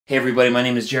Hey everybody, my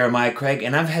name is Jeremiah Craig,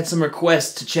 and I've had some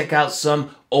requests to check out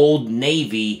some Old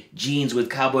Navy jeans with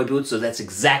cowboy boots, so that's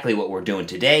exactly what we're doing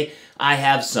today. I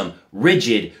have some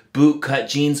rigid boot cut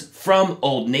jeans from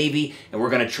Old Navy, and we're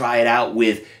going to try it out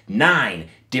with 9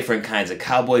 different kinds of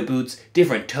cowboy boots,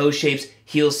 different toe shapes,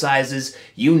 heel sizes,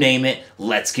 you name it.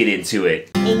 Let's get into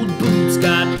it. Old boots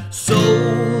got soul,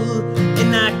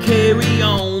 and I carry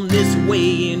on this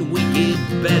way, and we get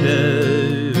better.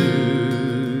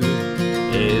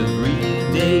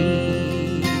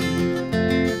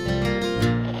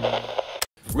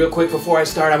 Real quick before I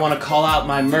start, I want to call out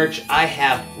my merch. I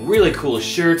have really cool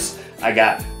shirts. I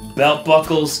got belt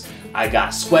buckles, I got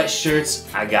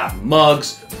sweatshirts, I got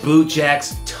mugs, boot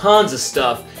jacks, tons of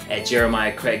stuff at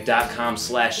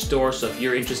jeremiahcraig.com/store. So if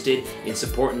you're interested in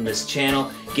supporting this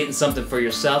channel, getting something for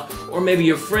yourself, or maybe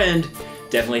your friend,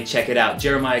 definitely check it out,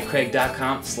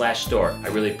 jeremiahcraig.com/store. I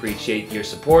really appreciate your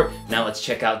support. Now let's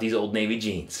check out these Old Navy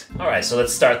jeans. All right, so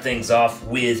let's start things off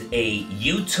with a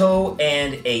U-toe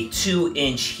and a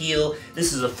 2-inch heel.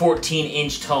 This is a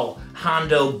 14-inch tall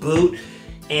Hondo boot,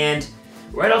 and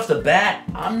right off the bat,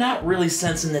 I'm not really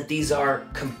sensing that these are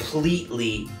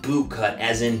completely boot cut,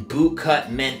 as in boot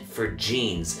cut meant for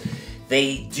jeans.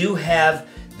 They do have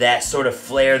that sort of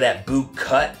flare, that boot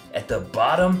cut at the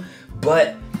bottom,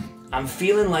 but I'm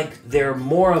feeling like they're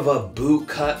more of a boot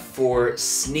cut for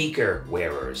sneaker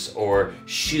wearers or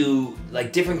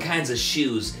like different kinds of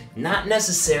shoes, not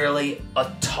necessarily a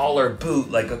taller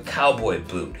boot like a cowboy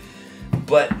boot,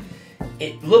 but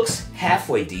it looks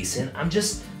halfway decent. I'm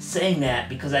just saying that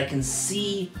because I can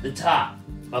see the top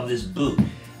of this boot.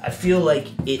 I feel like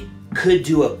it could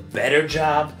do a better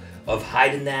job of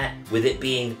hiding that with it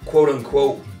being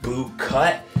quote-unquote boot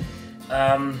cut.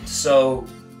 So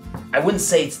I wouldn't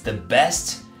say it's the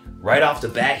best right off the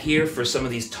bat here for some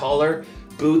of these taller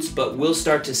boots, but we'll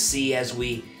start to see as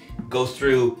we go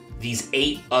through these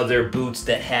 8 other boots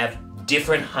that have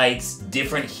different heights,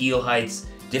 different heel heights,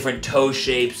 different toe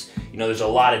shapes. You know, there's a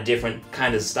lot of different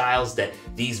kind of styles that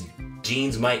these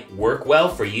jeans might work well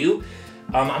for you.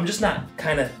 I'm just not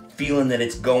kind of feeling that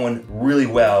it's going really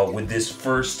well with this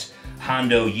first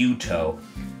Hondo U-toe.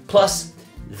 Plus,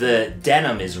 the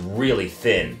denim is really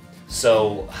thin.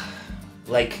 So,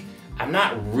 like, I'm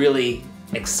not really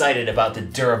excited about the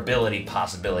durability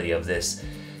possibility of this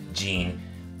jean.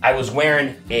 I was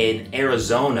wearing an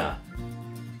Arizona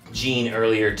jean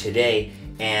earlier today,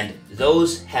 and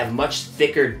those have much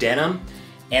thicker denim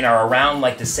and are around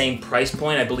like the same price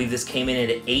point. I believe this came in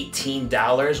at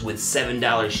 $18 with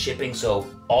 $7 shipping, so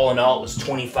all in all it was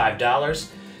 $25.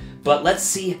 But let's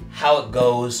see how it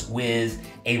goes with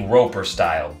a Roper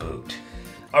style boot.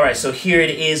 Alright, so here it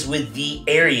is with the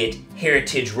Ariat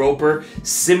Heritage Roper.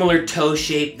 Similar toe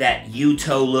shape, that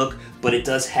U-toe look, but it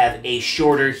does have a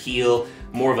shorter heel,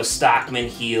 more of a Stockman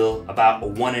heel, about a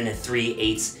 1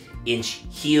 3/8 inch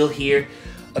heel here.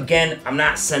 Again, I'm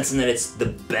not sensing that it's the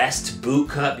best boot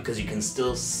cut because you can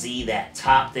still see that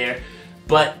top there,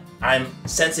 but I'm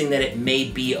sensing that it may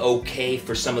be okay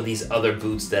for some of these other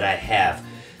boots that I have.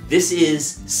 This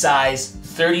is size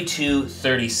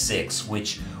 32-36,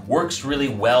 which works really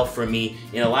well for me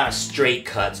in a lot of straight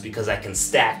cuts because I can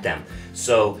stack them.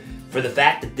 So for the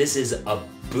fact that this is a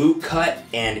boot cut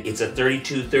and it's a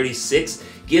 32-36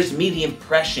 gives me the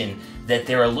impression that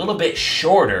they're a little bit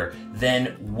shorter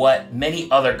than what many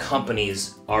other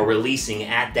companies are releasing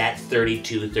at that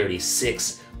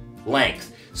 32-36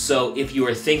 length. So if you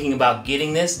are thinking about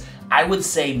getting this, I would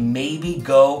say maybe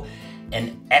go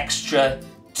an extra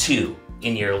 2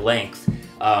 in your length.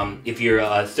 If you're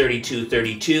a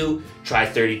 32-32, try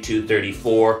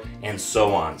 32-34, and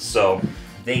so on. So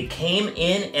they came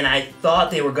in, and I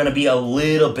thought they were going to be a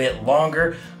little bit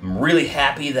longer. I'm really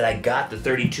happy that I got the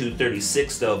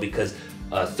 32-36 though, because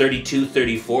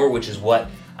 32-34, which is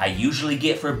what I usually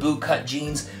get for boot cut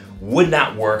jeans, would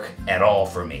not work at all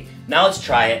for me. Now let's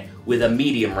try it with a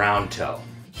medium round toe.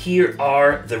 Here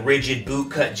are the rigid boot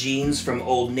cut jeans from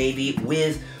Old Navy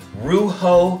with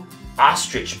Ruho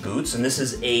ostrich boots, and this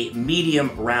is a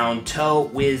medium round toe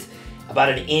with about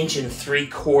 1 3/4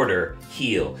 inch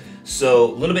heel. So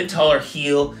a little bit taller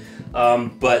heel,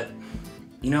 but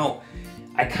you know,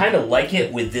 I kind of like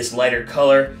it with this lighter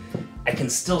color. I can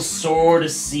still sort of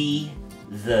see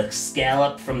the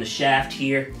scallop from the shaft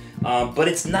here, but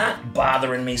it's not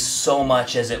bothering me so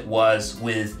much as it was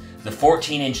with the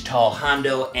 14-inch tall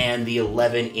Hondo and the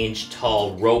 11-inch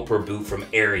tall Roper boot from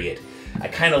Ariat. I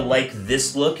kind of like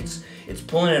this look. It's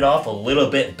pulling it off a little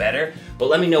bit better, but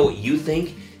let me know what you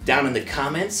think down in the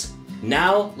comments.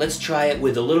 Now let's try it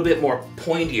with a little bit more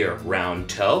pointier round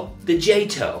toe, the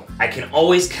J-toe. I can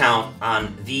always count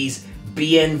on these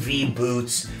BNV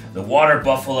boots the water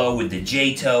buffalo with the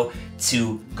J-toe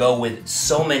to go with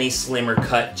so many slimmer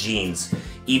cut jeans,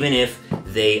 even if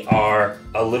they are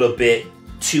a little bit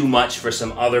too much for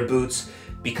some other boots,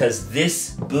 because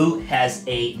this boot has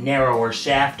a narrower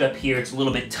shaft up here. It's a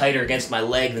little bit tighter against my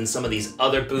leg than some of these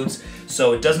other boots,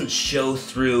 so it doesn't show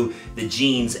through the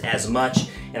jeans as much.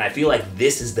 And I feel like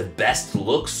this is the best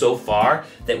look so far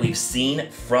that we've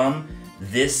seen from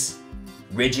this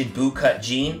rigid boot cut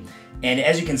jean. And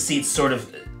as you can see, it's sort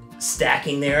of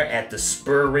stacking there at the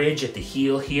spur ridge at the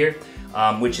heel here,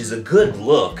 which is a good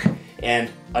look. And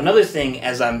another thing,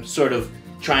 as I'm sort of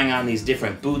trying on these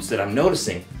different boots that I'm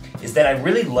noticing, is that I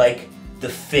really like the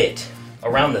fit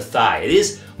around the thigh. It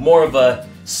is more of a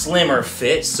slimmer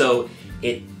fit, so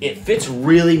it fits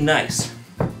really nice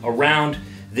around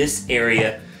this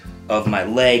area of my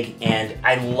leg, and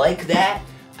I like that.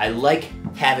 I like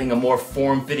having a more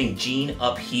form-fitting jean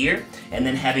up here and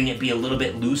then having it be a little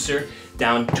bit looser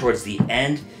down towards the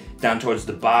end, down towards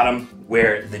the bottom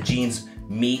where the jeans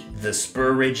meet the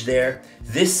spur ridge there.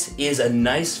 This is a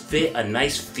nice fit, a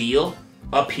nice feel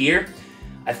up here.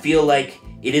 I feel like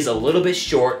it is a little bit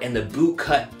short and the boot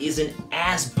cut isn't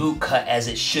as boot cut as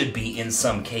it should be in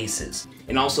some cases.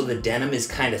 And also the denim is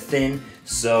kind of thin,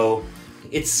 so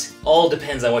it's all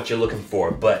depends on what you're looking for,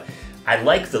 but I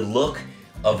like the look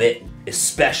of it,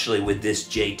 especially with this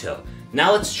J-toe.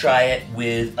 Now let's try it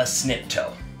with a snip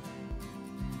toe.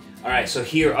 All right, so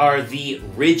here are the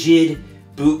rigid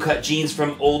boot cut jeans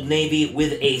from Old Navy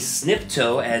with a snip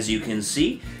toe, as you can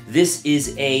see. This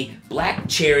is a black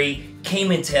cherry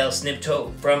caiman tail snip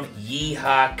toe from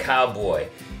Yeehaw Cowboy.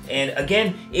 And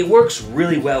again, it works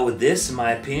really well with this, in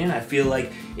my opinion. I feel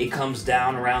like it comes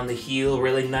down around the heel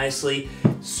really nicely,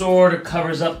 sort of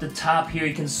covers up the top here.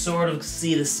 You can sort of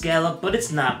see the scallop, but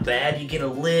it's not bad. You get a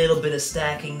little bit of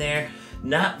stacking there,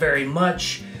 not very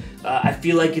much. I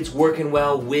feel like it's working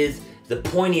well with the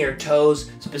pointier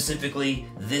toes, specifically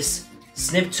this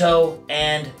snip toe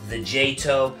and the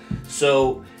J-toe.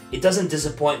 So it doesn't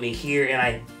disappoint me here, and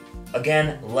I,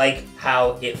 again, like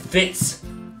how it fits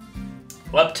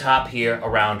up top here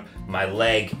around my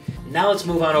leg. Now let's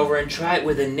move on over and try it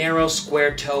with a narrow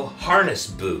square toe harness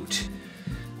boot.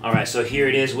 All right, so here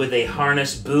it is with a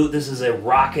harness boot. This is a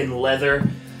rockin' leather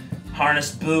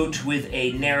harness boot with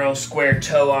a narrow square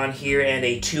toe on here and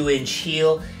a 2-inch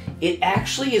heel. It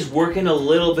actually is working a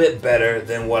little bit better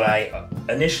than what I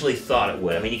initially thought it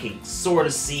would. I mean, you can sort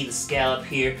of see the scallop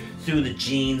here through the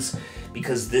jeans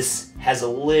because this has a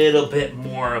little bit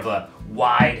more of a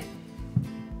wide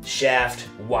shaft,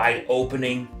 wide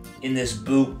opening in this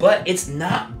boot, but it's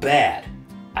not bad.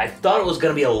 I thought it was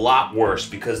going to be a lot worse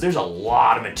because there's a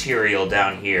lot of material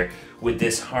down here with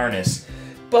this harness.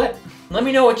 But let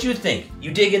me know what you think.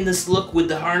 You digging this look with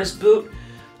the harness boot?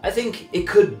 I think it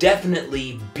could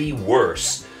definitely be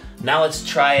worse. Now let's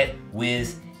try it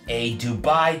with a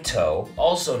Dubai toe,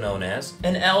 also known as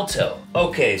an L toe.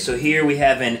 Okay, so here we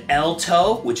have an L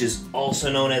toe, which is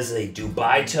also known as a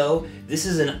Dubai toe. This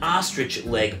is an ostrich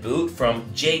leg boot from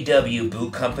JW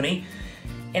Boot Company,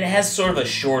 and it has sort of a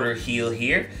shorter heel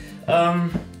here.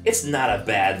 It's not a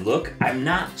bad look. I'm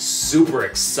not super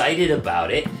excited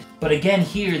about it, but again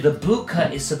here, the boot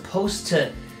cut is supposed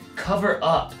to cover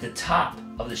up the top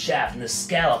of the shaft and the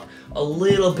scallop a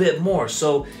little bit more.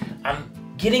 So I'm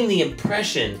getting the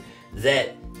impression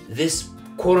that this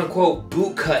quote-unquote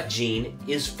boot cut jean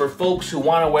is for folks who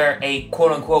want to wear a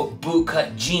quote-unquote boot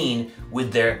cut jean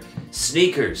with their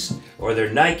sneakers or their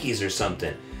Nikes or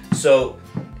something. So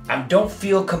I don't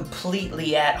feel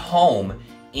completely at home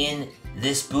in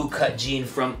this boot cut jean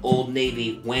from Old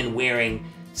Navy when wearing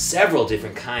several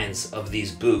different kinds of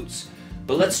these boots.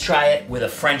 But let's try it with a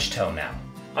French toe now.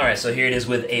 All right, so here it is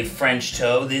with a French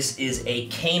toe. This is a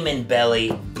caiman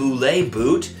belly boulet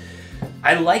boot.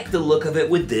 I like the look of it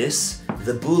with this.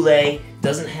 The boulet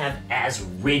doesn't have as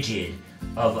rigid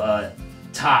of a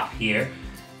top here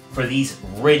for these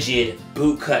rigid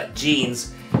boot cut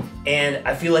jeans, and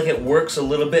I feel like it works a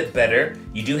little bit better.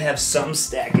 You do have some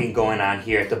stacking going on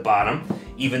here at the bottom,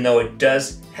 even though it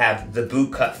does have the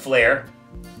boot cut flare.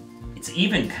 It's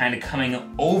even kind of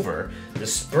coming over the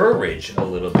spur ridge a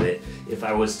little bit. If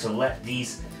I was to let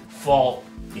these fall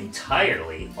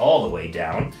entirely all the way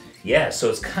down, yeah, so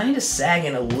it's kind of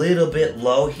sagging a little bit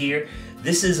low here.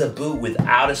 This is a boot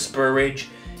without a spur ridge.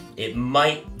 It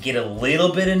might get a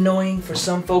little bit annoying for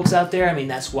some folks out there. I mean,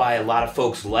 that's why a lot of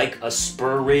folks like a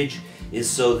spur ridge, is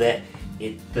so that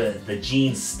the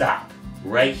jeans stop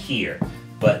right here.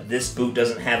 But this boot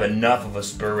doesn't have enough of a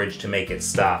spur ridge to make it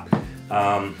stop.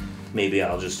 Maybe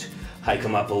I'll just hike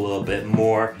them up a little bit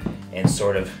more and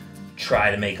sort of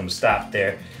try to make them stop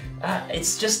there.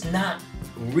 It's just not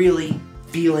really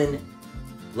feeling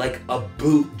like a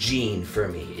boot jean for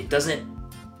me. It doesn't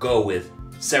go with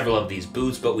several of these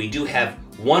boots, but we do have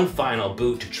one final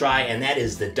boot to try, and that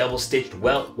is the double-stitched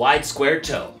welt wide square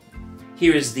toe.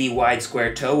 Here is the wide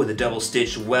square toe with a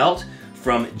double-stitched welt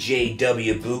from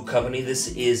JW Boot Company.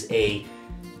 This is a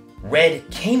red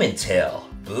caiman tail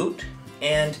boot,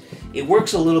 and it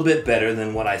works a little bit better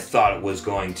than what I thought it was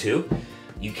going to.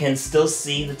 You can still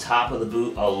see the top of the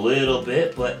boot a little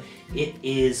bit, but it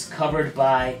is covered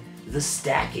by the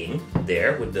stacking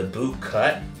there with the boot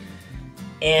cut.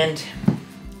 And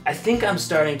I think I'm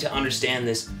starting to understand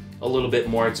this a little bit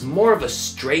more. It's more of a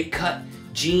straight cut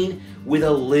jean with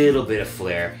a little bit of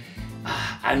flare.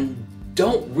 I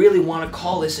don't really want to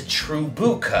call this a true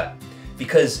boot cut,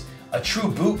 because a true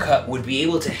boot cut would be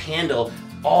able to handle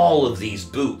all of these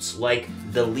boots, like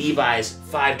the Levi's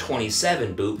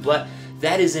 527 boot, but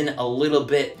that is in a little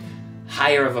bit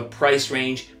higher of a price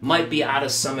range, might be out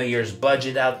of some of your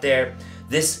budget out there.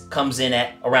 This comes in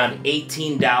at around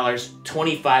 $18,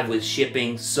 $25 with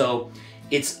shipping, so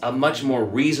it's a much more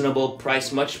reasonable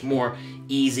price, much more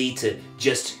easy to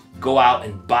just go out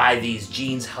and buy these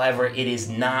jeans. However, it is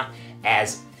not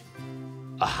as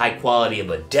a high quality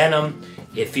of a denim.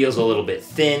 It feels a little bit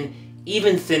thin,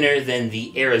 even thinner than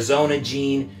the Arizona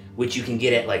jean, which you can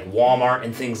get at like Walmart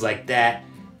and things like that.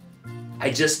 I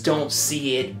just don't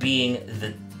see it being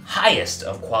the highest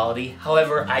of quality.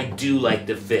 However, I do like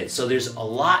the fit. So there's a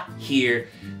lot here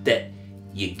that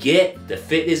you get. The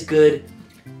fit is good,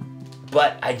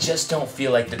 but I just don't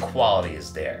feel like the quality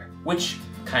is there, which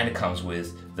kind of comes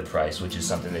with the price, which is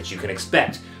something that you can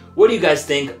expect. What do you guys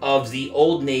think of the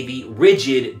Old Navy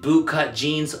rigid boot cut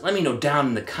jeans? Let me know down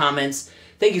in the comments.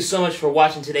 Thank you so much for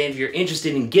watching today. If you're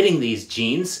interested in getting these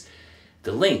jeans,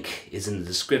 the link is in the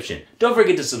description. Don't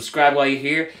forget to subscribe while you're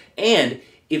here, and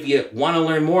if you want to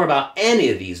learn more about any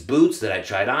of these boots that I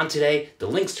tried on today, the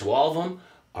links to all of them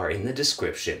are in the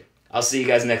description. I'll see you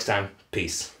guys next time.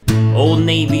 Peace. Old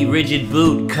Navy rigid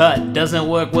boot cut doesn't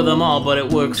work with them all, but it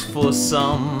works for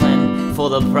some. And for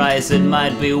the price, it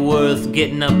might be worth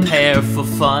getting a pair for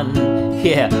fun.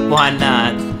 Yeah, why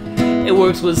not? It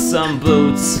works with some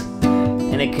boots,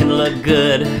 and it can look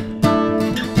good.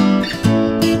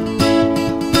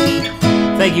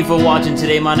 Thank you for watching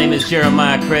today. My name is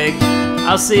Jeremiah Craig.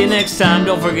 I'll see you next time.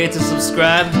 Don't forget to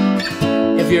subscribe.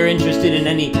 If you're interested in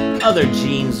any other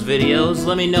jeans videos,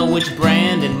 let me know which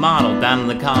brand and model down in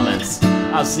the comments.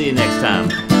 I'll see you next time.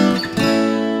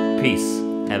 Peace.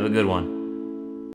 Have a good one.